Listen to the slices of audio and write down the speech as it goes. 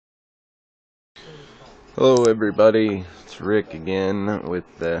Hello everybody, it's Rick again with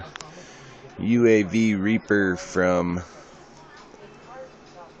the UAV Reaper from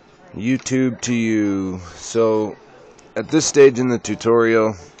YouTube to you. So at this stage in the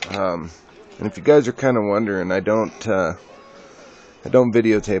tutorial, and if you guys are kind of wondering, I don't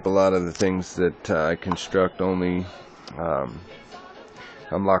videotape a lot of the things that I construct. Only I'm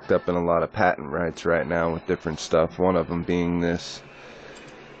locked up in a lot of patent rights right now with different stuff, one of them being this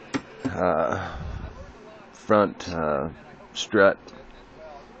front strut.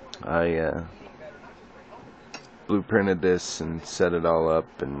 I blueprinted this and set it all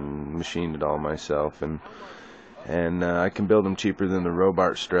up and machined it all myself, and I can build them cheaper than the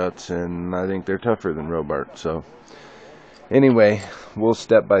Robart struts, and I think they're tougher than Robart. So anyway, we'll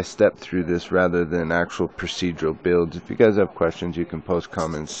step by step through this rather than actual procedural builds. If you guys have questions, you can post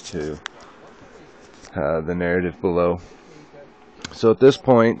comments to the narrative below. So at this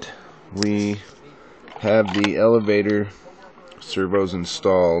point, we have the elevator servos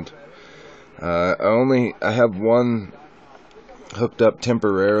installed. I have one hooked up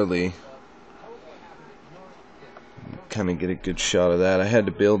temporarily. Kind of get a good shot of that. I had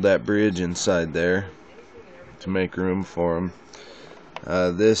to build that bridge inside there to make room for them.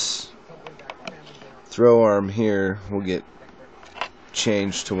 This throw arm here will get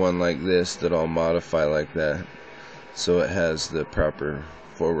changed to one like this that I'll modify like that, so it has the proper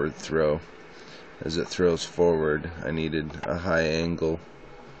forward throw. As it throws forward, I needed a high angle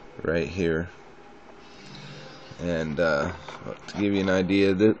right here. And to give you an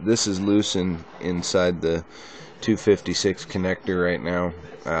idea, this is loose inside the 256 connector right now.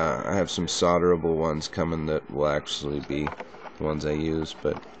 I have some solderable ones coming that will actually be the ones I use,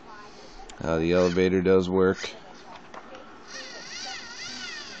 but the elevator does work.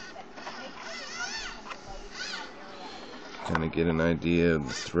 Kind of get an idea of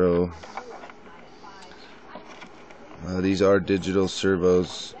the throw. These are digital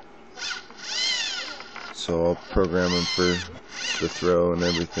servos, so I'll program them for the throw and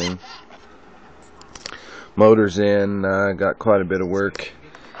everything. Motor's in. Got quite a bit of work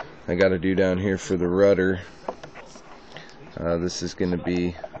I got to do down here for the rudder. This is going to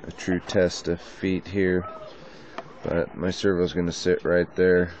be a true test of feet here, but my servo's going to sit right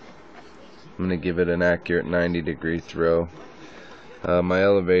there. I'm going to give it an accurate 90-degree throw. My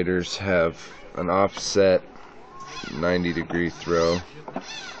elevators have an offset 90-degree throw,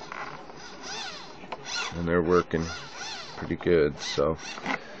 and they're working pretty good. So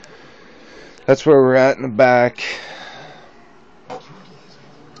that's where we're at in the back.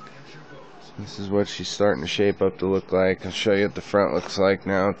 This is what she's starting to shape up to look like. I'll show you what the front looks like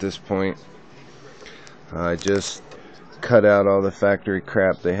now at this point. I just cut out all the factory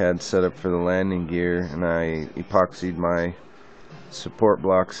crap they had set up for the landing gear, and I epoxied my support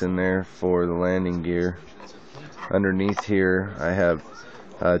blocks in there for the landing gear. Underneath here I have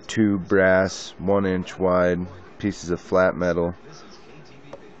two brass 1-inch wide pieces of flat metal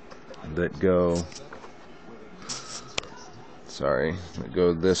that go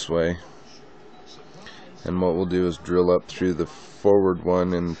this way, and what we'll do is drill up through the forward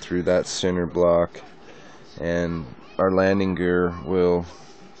one and through that center block, and our landing gear will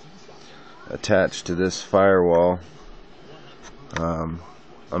attach to this firewall.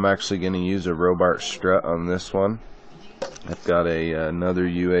 I'm actually going to use a Robart strut on this one. I've got another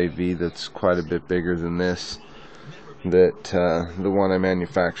UAV that's quite a bit bigger than this, that the one I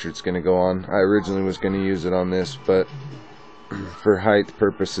manufactured is going to go on. I originally was going to use it on this, but for height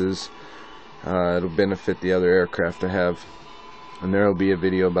purposes, it'll benefit the other aircraft I have, and there will be a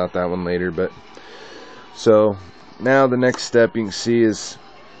video about that one later. But so now the next step, you can see, is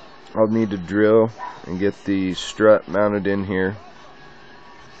I'll need to drill and get the strut mounted in here.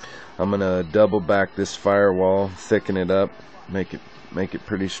 I'm gonna double back this firewall, thicken it up, make it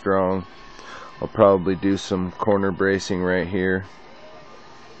pretty strong. I'll probably do some corner bracing right here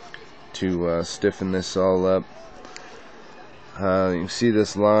to stiffen this all up. You can see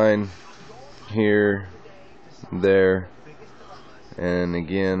this line here, there, and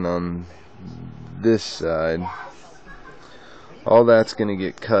again on this side. All that's gonna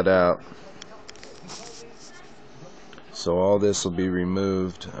get cut out, so all this will be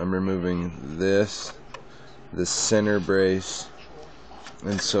removed. I'm removing this center brace,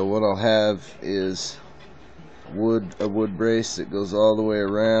 and so what I'll have is a wood brace that goes all the way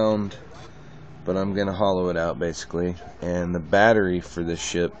around, but I'm gonna hollow it out basically, and the battery for this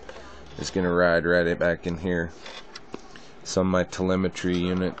ship is gonna ride right back in here. So my telemetry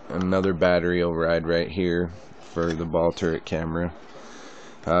unit, another battery will ride right here for the ball turret camera.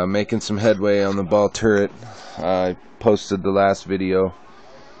 Making some headway on the ball turret. I posted the last video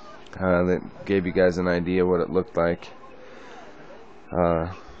that gave you guys an idea what it looked like.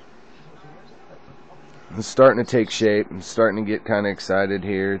 It's starting to take shape. I'm starting to get kind of excited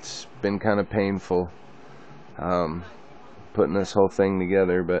here. It's been kind of painful putting this whole thing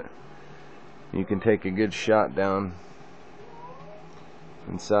together, but you can take a good shot down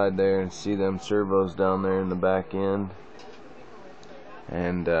inside there and see them servos down there in the back end,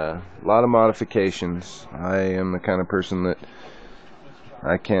 and a lot of modifications. I am the kind of person that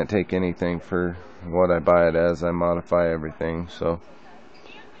I can't take anything for what I buy it as. I modify everything. So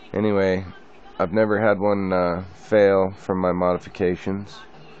anyway, I've never had one fail from my modifications.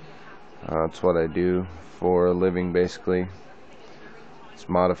 It's what I do for a living, basically. It's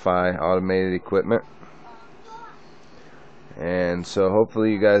modify automated equipment. And so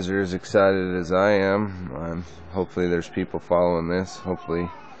hopefully you guys are as excited as I am. Hopefully there's people following this. Hopefully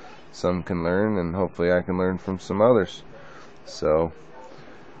some can learn, and hopefully I can learn from some others. So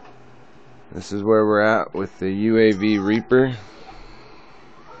this is where we're at with the UAV Reaper.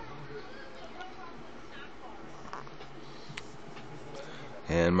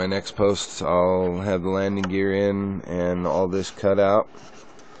 And my next post, I'll have the landing gear in and all this cut out.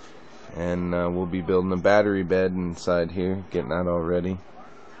 And we'll be building a battery bed inside here, getting that all ready.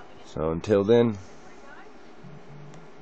 So until then,